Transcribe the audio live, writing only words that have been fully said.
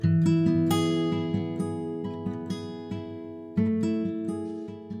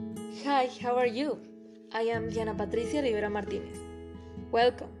how are you? I am Diana Patricia Rivera Martinez.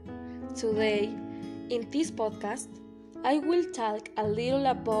 Welcome. Today, in this podcast, I will talk a little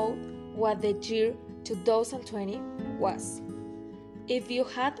about what the year 2020 was. If you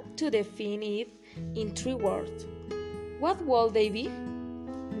had to define it in 3 words, what would they be?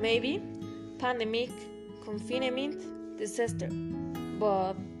 Maybe pandemic, confinement, disaster.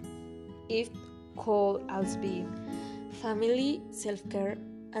 But it could also be family, self-care,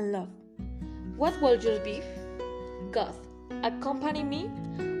 and love. What will yours be? God, accompany me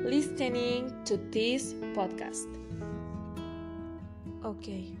listening to this podcast.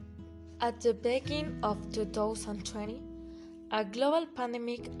 Okay, at the beginning of 2020, a global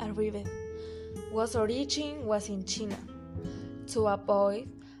pandemic arrived. Whose origin was in China. To avoid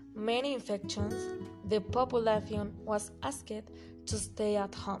many infections, the population was asked to stay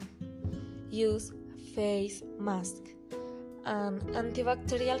at home, use face masks, and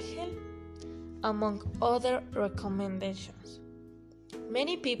antibacterial gel, among other recommendations.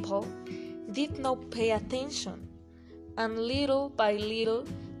 Many people did not pay attention, and little by little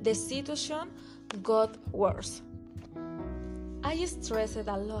the situation got worse. I stressed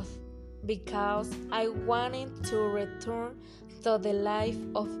a lot because I wanted to return to the life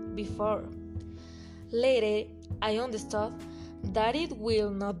of before. Later, I understood that it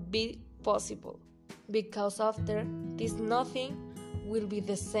will not be possible because after this nothing will be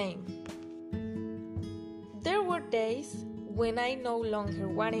the same. There were days when I no longer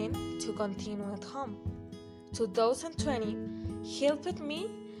wanted to continue at home. 2020 helped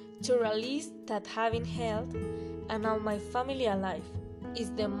me to realize that having health and all my family alive is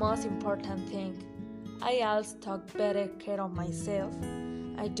the most important thing. I also take better care of myself.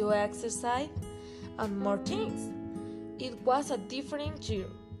 I do exercise and more things. It was a different year,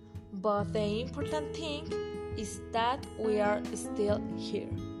 but the important thing is that we are still here.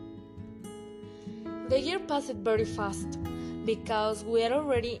 The year passed very fast because we are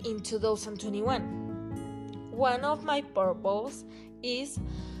already in 2021. One of my purposes is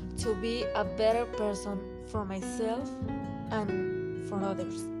to be a better person for myself and for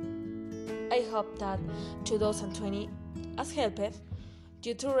others. I hope that 2020 has helped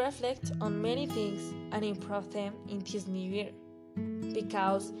you to reflect on many things and improve them in this new year,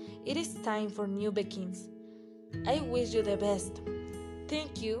 because it is time for new beginnings. I wish you the best.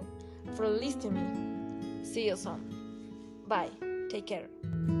 Thank you for listening. See you soon. Bye. Take care.